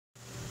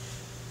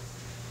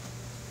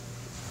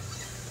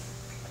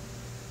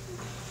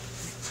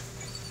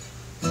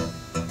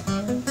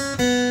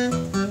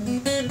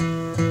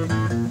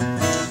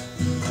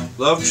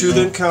Love, truth,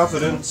 and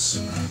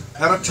confidence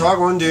had a talk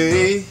one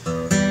day.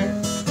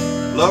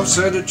 Love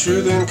said the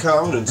truth and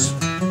confidence,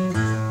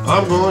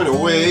 I'm going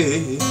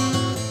away.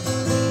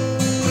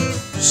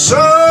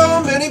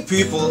 So many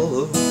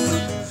people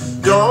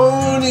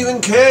don't even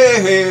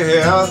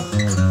care.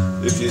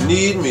 If you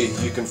need me,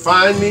 you can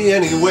find me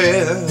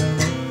anywhere.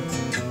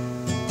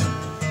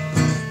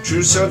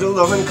 True said to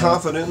love and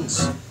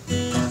confidence,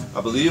 I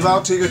believe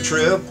I'll take a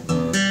trip.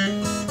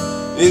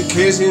 In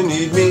case you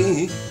need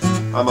me,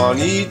 I'm on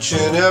each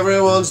and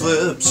everyone's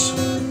lips.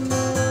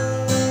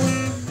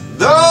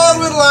 Those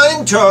with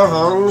lying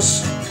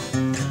tongues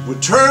would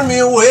turn me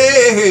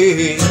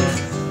away,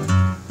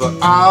 but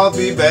I'll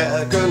be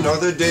back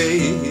another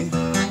day.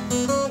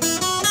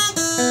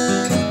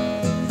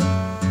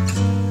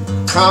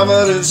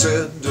 Confidence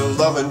said to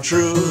love and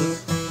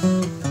truth,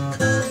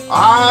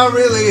 I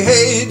really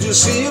hate to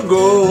see you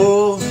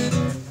go.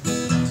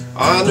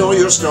 I know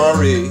your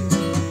story.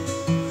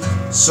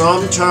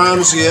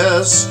 Sometimes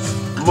yes,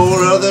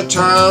 more other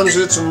times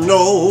it's a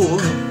no.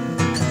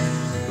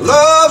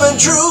 Love and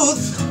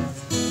truth,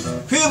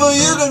 people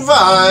you can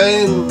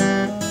find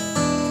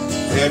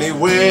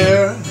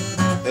anywhere,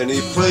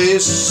 any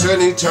place,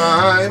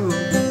 anytime.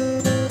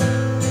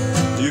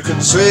 You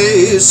can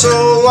say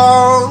so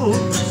long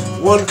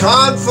when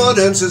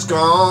confidence is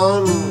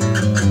gone,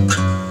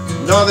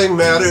 nothing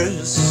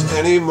matters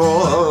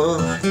anymore.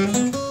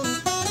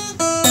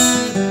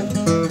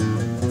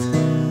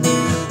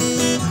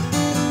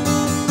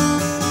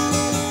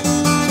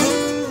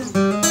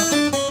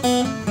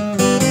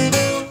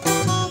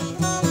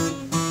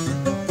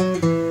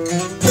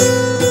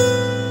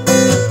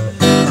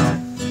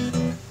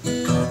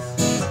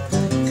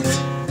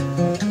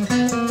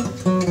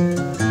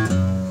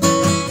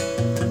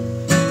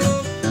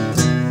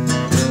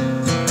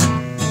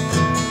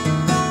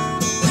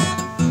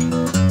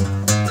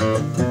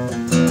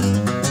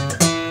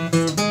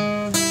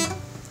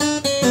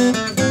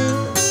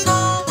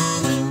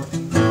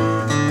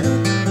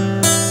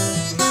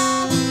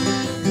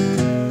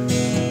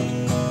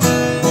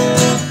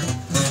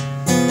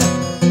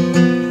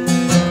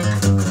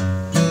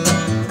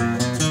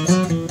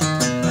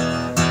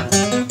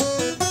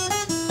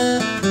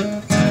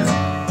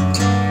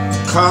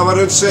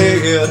 Confidence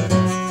said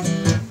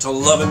to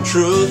love and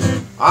truth,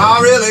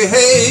 I really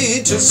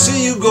hate to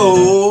see you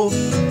go.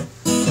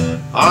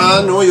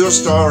 I know your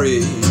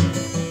story.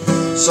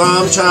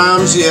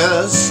 Sometimes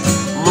yes,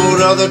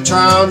 more other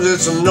times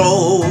it's a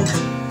no.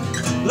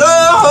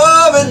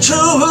 Love and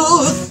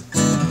truth,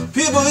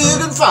 people you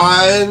can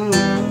find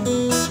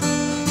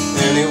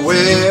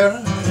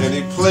anywhere,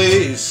 any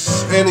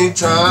place,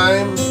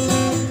 anytime.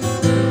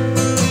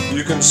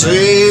 You can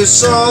say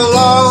so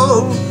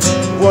long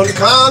when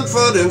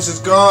confidence is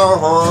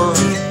gone,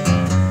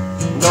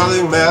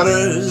 nothing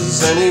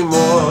matters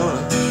anymore.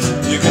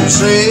 You can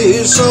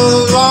say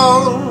so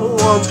long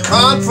once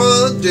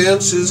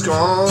confidence is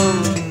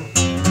gone,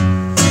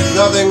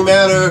 nothing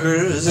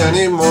matters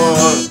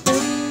anymore.